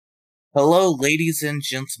Hello, ladies and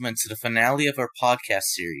gentlemen, to the finale of our podcast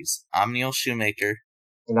series. I'm Neil Shoemaker,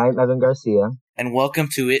 And I'm Evan Garcia. and welcome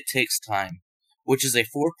to It Takes Time, which is a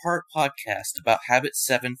 4-part podcast about Habit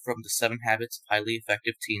 7 from the 7 Habits of Highly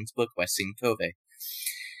Effective Teens book by Sean Covey.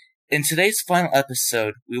 In today's final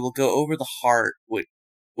episode, we will go over the heart with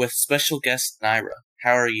special guest Naira.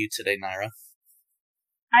 How are you today, Naira?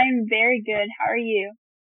 I'm very good. How are you?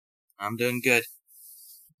 I'm doing good.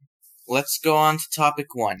 Let's go on to topic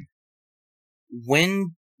 1.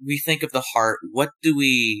 When we think of the heart, what do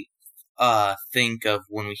we think of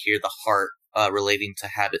when we hear the heart relating to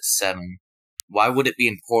Habit 7? Why would it be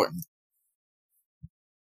important?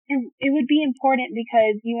 It would be important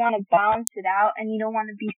because you want to balance it out and you don't want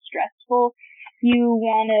to be stressful. You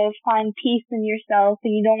want to find peace in yourself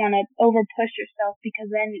and you don't want to over push yourself because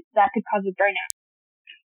then that could cause a burnout.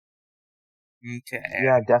 Okay.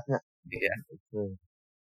 Yeah, definitely. Yeah.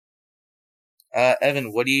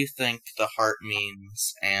 Evan, what do you think the heart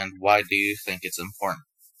means, and why do you think it's important?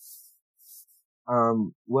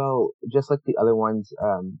 Well, just like the other ones,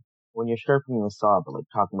 when you're sharpening a saw, but like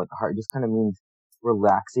talking about the heart, it just kind of means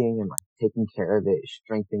relaxing and like taking care of it,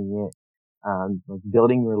 strengthening it, like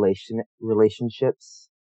building relationships,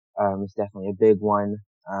 is definitely a big one.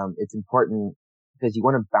 It's important because you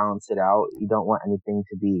want to balance it out. You don't want anything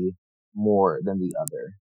to be more than the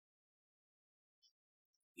other.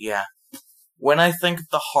 Yeah. When I think of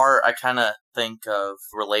the heart, I kind of think of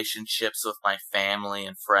relationships with my family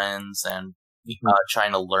and friends, and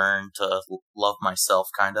trying to learn to love myself,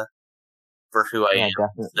 kind of, for who I am. Yeah,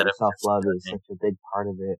 definitely. Self-love is such a big part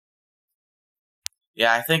of it.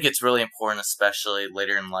 Yeah, I think it's really important, especially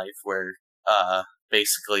later in life, where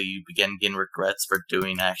basically you begin getting regrets for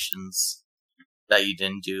doing actions that you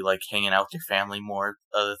didn't do, like hanging out with your family more,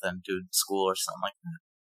 other than doing school or something like that.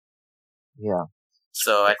 Yeah.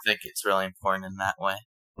 So I think it's really important in that way.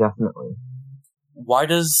 Definitely. Why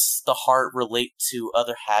does the heart relate to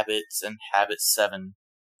other habits and Habit 7?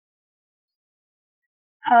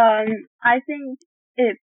 I think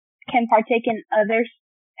it can partake in other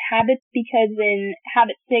habits because in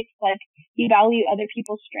habit 6, like, you value other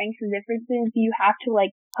people's strengths and differences. You have to,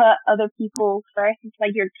 like, put other people first. It's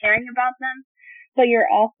like you're caring about them. But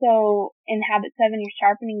you're also, in habit 7, you're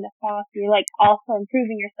sharpening the saw. So you're, like, also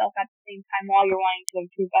improving yourself at the same time while you're wanting to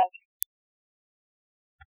improve others.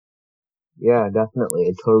 Yeah,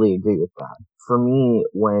 definitely. I totally agree with that. For me,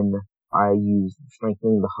 when I use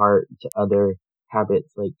strengthening the heart to other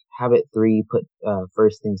habits, like habit 3, put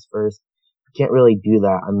first things first, you can't really do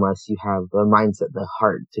that unless you have the mindset, the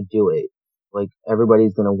heart to do it. Like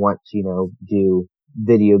everybody's gonna want to, do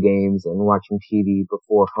video games and watching TV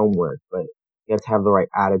before homework, but you have to have the right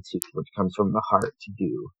attitude, which comes from the heart to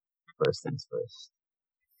do first things first.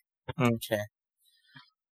 Okay.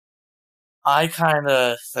 I kind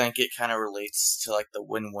of think it kind of relates to, like, the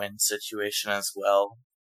win-win situation as well.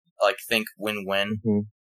 Like, think win-win.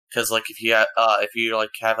 Because, like, if you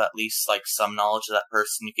have at least, like, some knowledge of that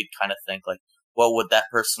person, you could kind of think, like, what would that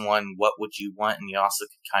person want, and what would you want, and you also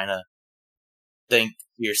could kind of think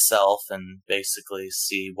yourself and basically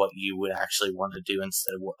see what you would actually want to do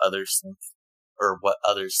instead of what others think, or what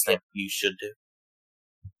others think you should do.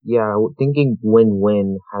 Yeah, thinking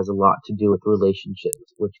win-win has a lot to do with relationships,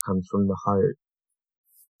 which comes from the heart.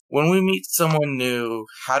 When we meet someone new,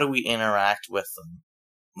 how do we interact with them?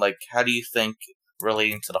 Like, how do you think,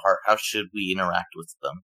 relating to the heart, how should we interact with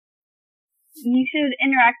them? You should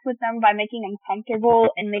interact with them by making them comfortable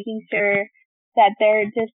and making sure that they're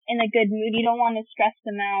just in a good mood. You don't want to stress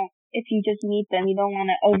them out if you just meet them. You don't want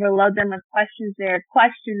to overload them with questions or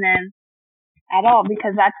question them at all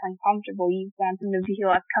because that's uncomfortable. You want them to feel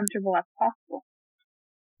as comfortable as possible.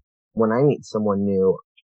 When I meet someone new,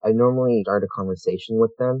 I normally start a conversation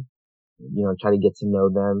with them, try to get to know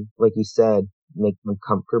them. Like you said, make them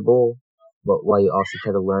comfortable, but while you also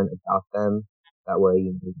try to learn about them. That way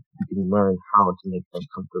you can learn how to make them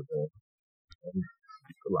comfortable in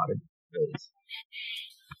a lot of ways.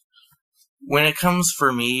 When it comes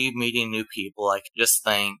for me meeting new people, I can just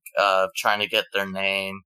think of trying to get their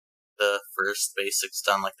name, the first basics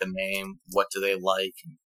done, like the name, what do they like.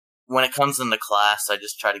 When it comes into class, I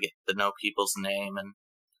just try to get to know people's name and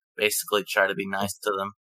basically try to be nice to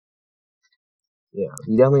them. Yeah,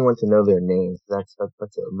 you definitely want to know their names. That's a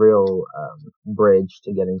real bridge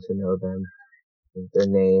to getting to know them. Their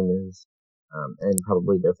name is, and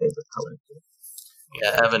probably their favorite color too.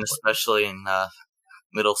 Yeah, Evan, especially in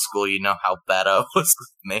middle school, you know how bad I was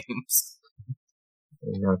with names.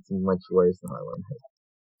 Not too much worse than I learned.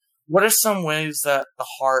 What are some ways that the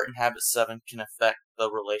heart in Habit 7 can affect the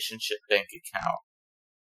relationship bank account?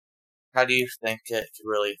 How do you think it could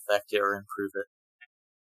really affect it or improve it?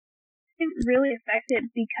 doesn't really affect it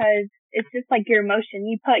because it's just like your emotion.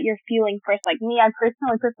 You put your feeling first. Like me, I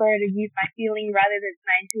personally prefer to use my feeling rather than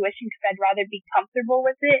my intuition because I'd rather be comfortable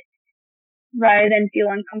with it rather than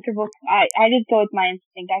feel uncomfortable. I just go with my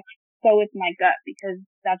instinct. I go with my gut because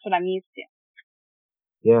that's what I'm used to.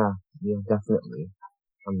 Yeah, definitely.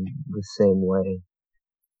 I'm the same way.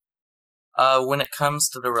 When it comes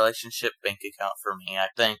to the relationship bank account for me, I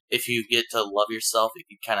think if you get to love yourself, it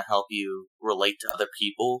can kind of help you relate to other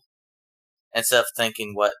people instead of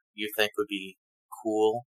thinking what you think would be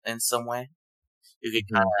cool in some way. You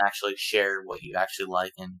can kind of actually share what you actually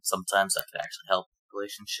like, and sometimes that could actually help the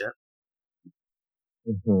relationship.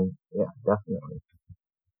 Yeah, definitely.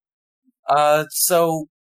 So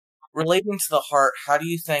relating to the heart, how do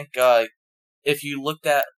you think, if you looked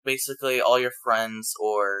at basically all your friends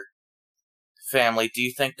or family, do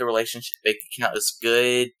you think the relationship bank account is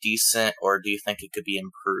good, decent, or do you think it could be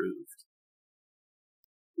improved?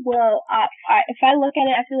 Well, if I look at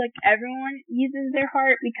it, I feel like everyone uses their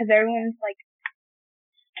heart because everyone's like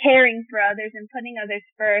caring for others and putting others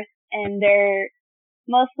first, and they're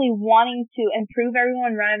mostly wanting to improve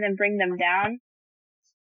everyone rather than bring them down.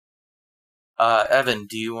 Evan,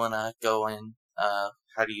 do you want to go in?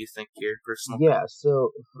 How do you think your personal... Yeah,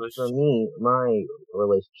 so for me, my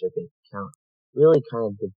relationship account really kind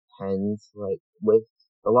of depends. Like, with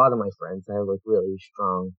a lot of my friends, I have, like, really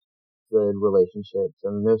strong, good relationships.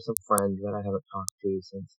 And there's some friends that I haven't talked to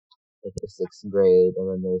since, like, the 6th grade.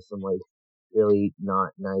 And then there's some, like, really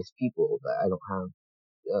not nice people that I don't have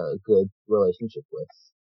a good relationship with.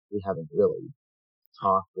 We haven't really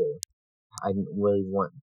talked, or I didn't really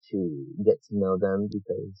want to get to know them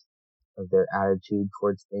because of their attitude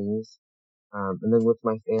towards things. And then with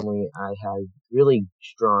my family, I have really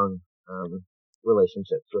strong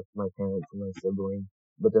relationships with my parents and my siblings.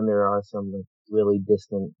 But then there are some, like, really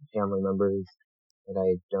distant family members that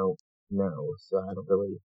I don't know, so I don't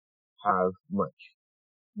really have much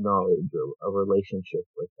knowledge or a relationship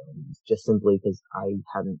with them, just simply because I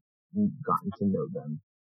haven't gotten to know them.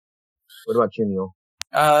 What about you, Neil?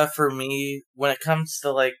 For me, when it comes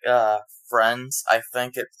to, like, friends, I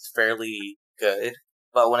think it's fairly good.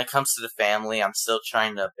 But when it comes to the family, I'm still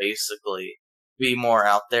trying to basically be more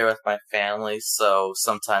out there with my family, so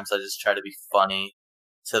sometimes I just try to be funny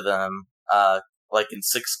to them. Like in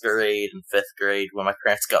 6th grade and 5th grade, when my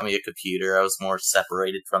parents got me a computer, I was more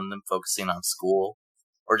separated from them, focusing on school,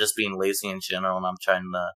 or just being lazy in general, and I'm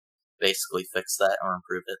trying to basically fix that or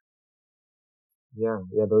improve it. Yeah,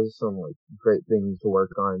 those are some, like, great things to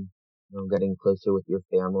work on. Getting closer with your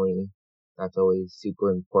family. That's always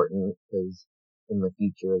super important because in the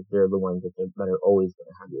future, they're the ones that are always going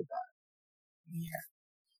to have your back.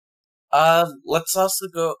 Yeah. Let's also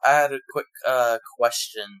go add a quick,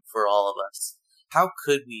 question for all of us. How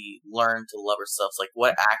could we learn to love ourselves? Like,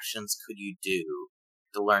 what actions could you do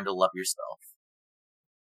to learn to love yourself?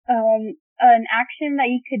 An action that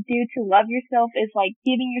you could do to love yourself is, like,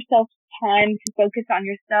 giving yourself time to focus on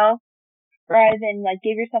yourself rather than, like,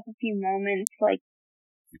 give yourself a few moments, like,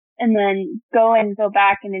 and then go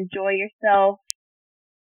back and enjoy yourself,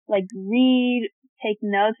 like, read, take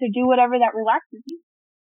notes, or do whatever that relaxes you.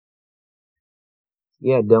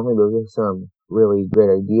 Yeah, definitely those are some really great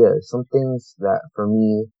ideas. Some things that, for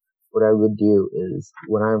me, what I would do is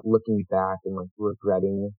when I'm looking back and, like,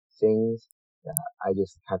 regretting things, that I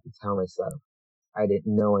just have to tell myself, I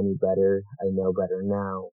didn't know any better. I know better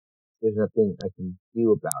now. There's nothing I can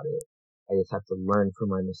do about it. I just have to learn from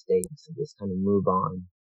my mistakes and just kind of move on.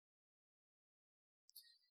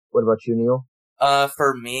 What about you, Neil?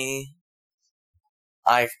 For me,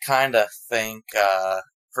 I kind of think,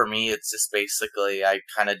 for me, it's just basically, I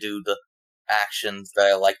kind of do the actions that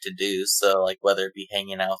I like to do, so, like, whether it be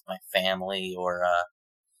hanging out with my family or,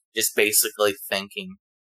 just basically thinking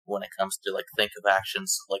when it comes to, like, think of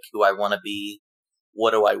actions, like, who I want to be,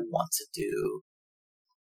 what do I want to do,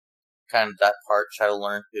 kind of that part, try to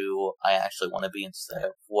learn who I actually want to be instead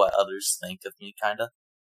of what others think of me, kind of.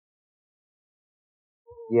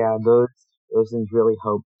 Yeah, those things really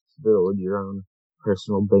help build your own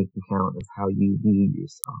personal bank account of how you view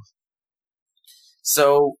yourself.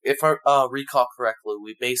 So, if I recall correctly,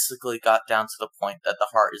 we basically got down to the point that the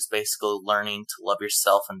heart is basically learning to love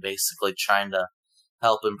yourself and basically trying to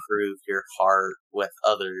help improve your heart with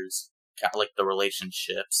others, kind of like the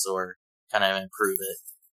relationships, or kind of improve it.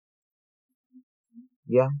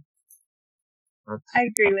 Yeah. I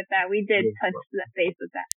agree with that. We did touch the base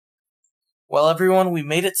with that. Well, everyone, we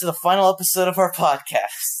made it to the final episode of our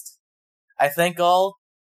podcast. I thank all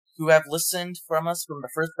who have listened from us from the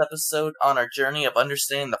first episode on our journey of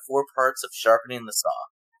understanding the 4 parts of sharpening the saw.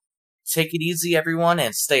 Take it easy, everyone,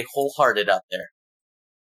 and stay wholehearted out there.